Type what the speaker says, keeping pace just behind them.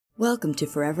Welcome to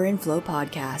Forever in Flow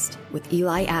podcast with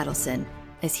Eli Adelson,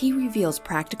 as he reveals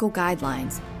practical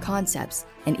guidelines, concepts,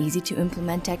 and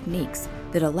easy-to-implement techniques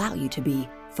that allow you to be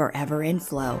forever in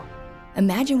flow.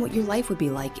 Imagine what your life would be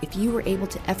like if you were able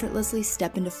to effortlessly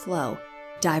step into flow,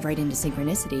 dive right into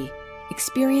synchronicity,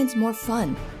 experience more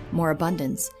fun, more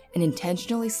abundance, and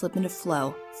intentionally slip into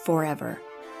flow forever.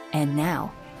 And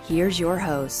now, here's your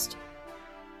host.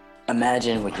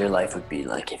 Imagine what your life would be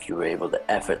like if you were able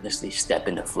to effortlessly step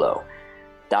into flow,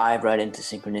 dive right into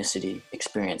synchronicity,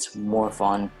 experience more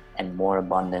fun and more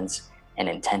abundance, and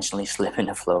intentionally slip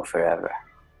into flow forever.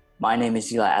 My name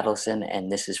is Eli Adelson, and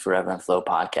this is Forever in Flow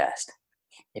podcast.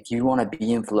 If you want to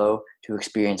be in flow, to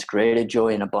experience greater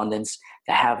joy and abundance,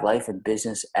 to have life and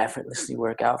business effortlessly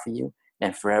work out for you,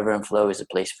 then Forever in Flow is a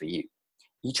place for you.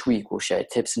 Each week, we'll share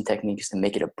tips and techniques to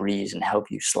make it a breeze and help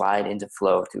you slide into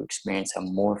flow to experience a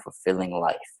more fulfilling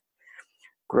life.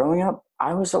 Growing up,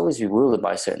 I was always bewildered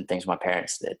by certain things my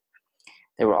parents did.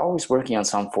 They were always working on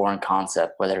some foreign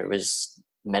concept, whether it was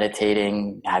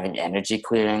meditating, having energy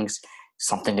clearings,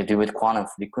 something to do with quantum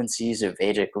frequencies or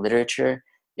Vedic literature.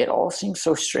 It all seemed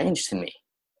so strange to me.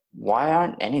 Why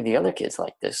aren't any of the other kids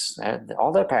like this?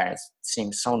 All their parents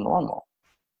seem so normal.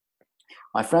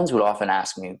 My friends would often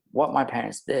ask me what my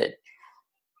parents did,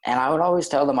 and I would always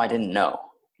tell them I didn't know,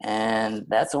 and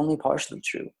that's only partially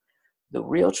true. The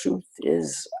real truth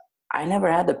is I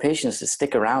never had the patience to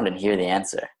stick around and hear the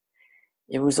answer.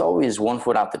 It was always one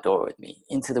foot out the door with me,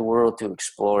 into the world to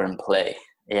explore and play.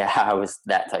 Yeah, I was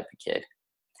that type of kid.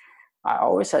 I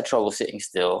always had trouble sitting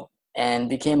still and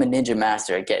became a ninja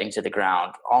master at getting to the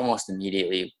ground almost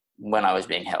immediately when I was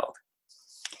being held.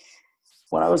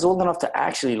 When I was old enough to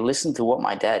actually listen to what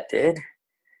my dad did,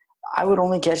 I would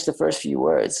only catch the first few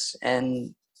words,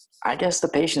 and I guess the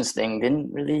patience thing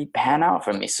didn't really pan out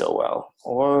for me so well,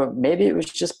 or maybe it was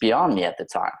just beyond me at the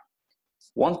time.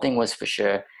 One thing was for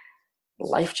sure,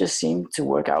 life just seemed to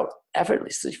work out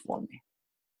effortlessly for me.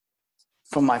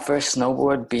 From my first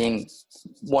snowboard being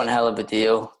one hell of a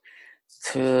deal,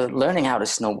 to learning how to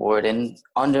snowboard in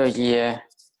under a year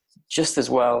just as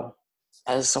well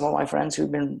as some of my friends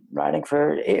who've been riding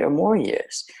for 8 or more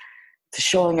years, to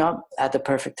showing up at the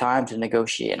perfect time to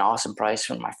negotiate an awesome price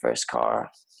for my first car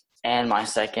and my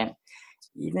second,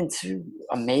 even to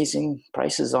amazing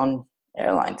prices on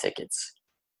airline tickets.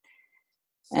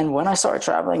 And when I started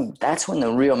traveling, that's when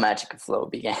the real magic of flow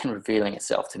began revealing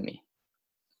itself to me.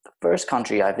 The first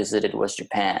country I visited was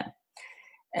Japan,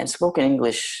 and spoken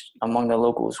English among the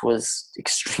locals was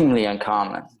extremely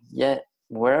uncommon. Yet,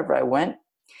 wherever I went,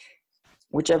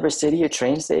 whichever city or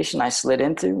train station I slid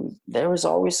into, there was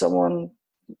always someone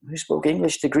who spoke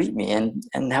English to greet me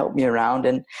and help me around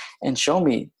and show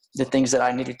me the things that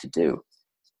I needed to do.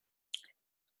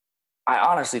 I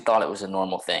honestly thought it was a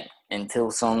normal thing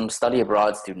until some study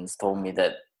abroad students told me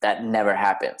that that never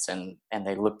happens, and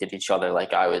they looked at each other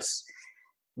like I was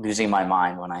losing my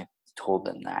mind when I told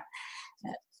them that.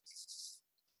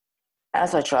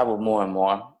 As I traveled more and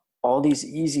more, all these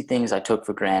easy things I took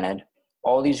for granted,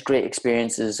 all these great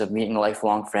experiences of meeting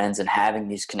lifelong friends and having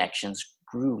these connections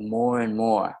grew more and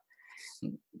more.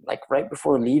 Like right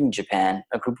before leaving Japan,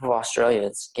 a group of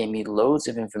Australians gave me loads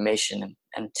of information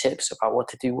and tips about what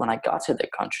to do when I got to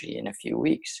their country in a few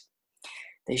weeks.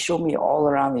 They showed me all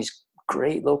around these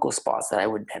great local spots that I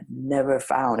would have never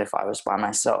found if I was by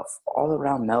myself, all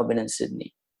around Melbourne and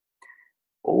Sydney.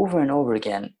 Over and over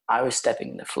again, I was stepping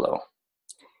in the flow.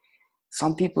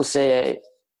 Some people say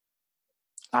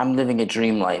I'm living a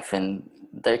dream life and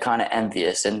they're kind of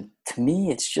envious. And to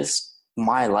me, it's just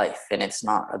my life and it's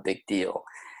not a big deal.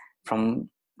 From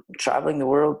traveling the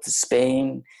world to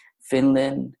Spain,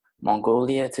 Finland,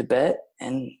 Mongolia, Tibet,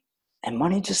 and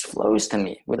money just flows to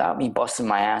me without me busting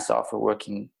my ass off for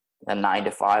working a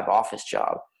 9-to-5 office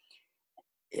job.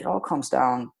 It all comes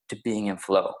down to being in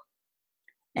flow.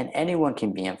 And anyone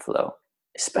can be in flow,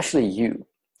 especially you.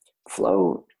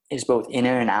 Flow is both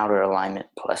inner and outer alignment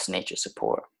plus nature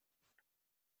support.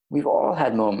 We've all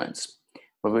had moments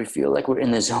where we feel like we're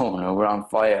in the zone or we're on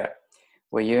fire,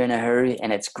 where you're in a hurry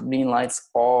and it's green lights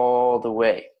all the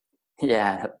way.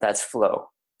 Yeah, that's flow.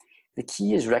 The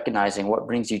key is recognizing what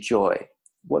brings you joy,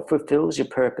 what fulfills your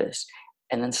purpose,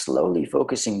 and then slowly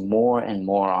focusing more and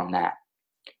more on that.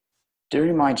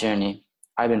 During my journey,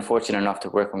 I've been fortunate enough to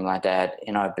work with my dad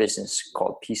in our business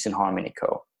called Peace and Harmony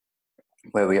Co.,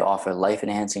 where we offer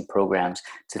life-enhancing programs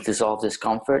to dissolve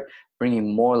discomfort,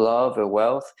 bringing more love or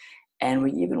wealth, and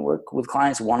we even work with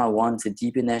clients one-on-one to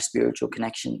deepen their spiritual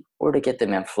connection or to get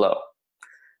them in flow.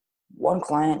 One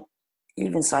client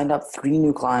even signed up 3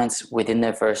 new clients within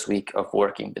their first week of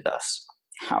working with us.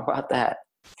 How about that?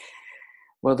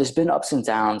 Well, there's been ups and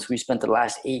downs. We spent the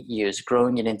last 8 years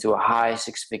growing it into a high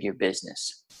six-figure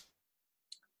business.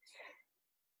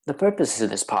 The purpose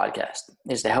of this podcast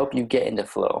is to help you get into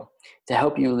flow, to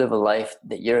help you live a life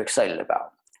that you're excited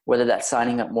about, whether that's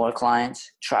signing up more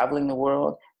clients, traveling the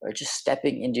world, or just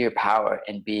stepping into your power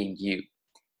and being you.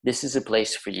 This is a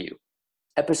place for you.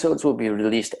 Episodes will be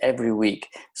released every week.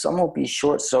 Some will be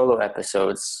short solo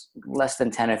episodes, less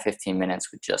than 10 or 15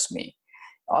 minutes with just me.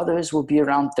 Others will be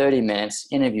around 30 minutes,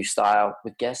 interview style,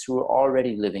 with guests who are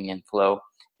already living in flow,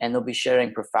 and they'll be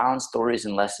sharing profound stories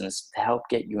and lessons to help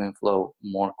get you in flow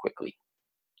more quickly.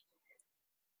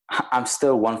 I'm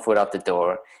still 1 foot out the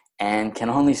door and can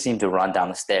only seem to run down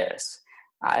the stairs.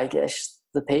 I guess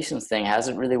the patience thing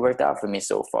hasn't really worked out for me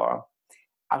so far.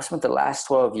 I've spent the last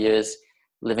 12 years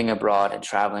living abroad and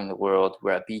traveling the world,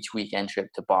 where a beach weekend trip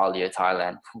to Bali or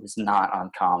Thailand was not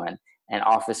uncommon, and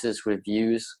offices with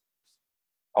views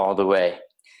all the way.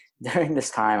 During this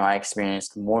time, I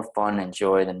experienced more fun and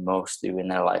joy than most do in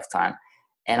their lifetime,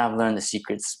 and I've learned the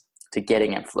secrets to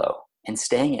getting in flow and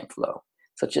staying in flow,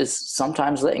 such as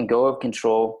sometimes letting go of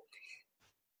control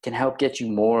can help get you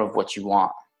more of what you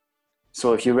want.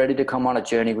 So if you're ready to come on a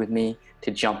journey with me,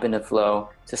 to jump into flow,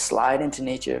 to slide into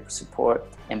nature for support,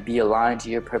 and be aligned to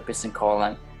your purpose and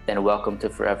calling, then welcome to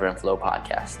Forever in Flow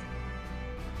podcast.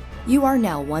 You are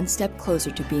now one step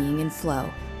closer to being in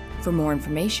flow. For more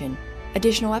information,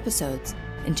 additional episodes,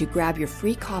 and to grab your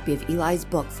free copy of Eli's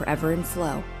book, Forever in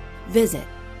Flow, visit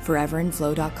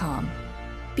foreverinflow.com.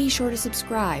 Be sure to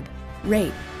subscribe,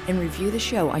 rate, and review the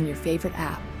show on your favorite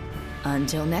app.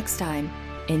 Until next time,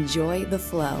 enjoy the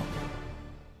flow.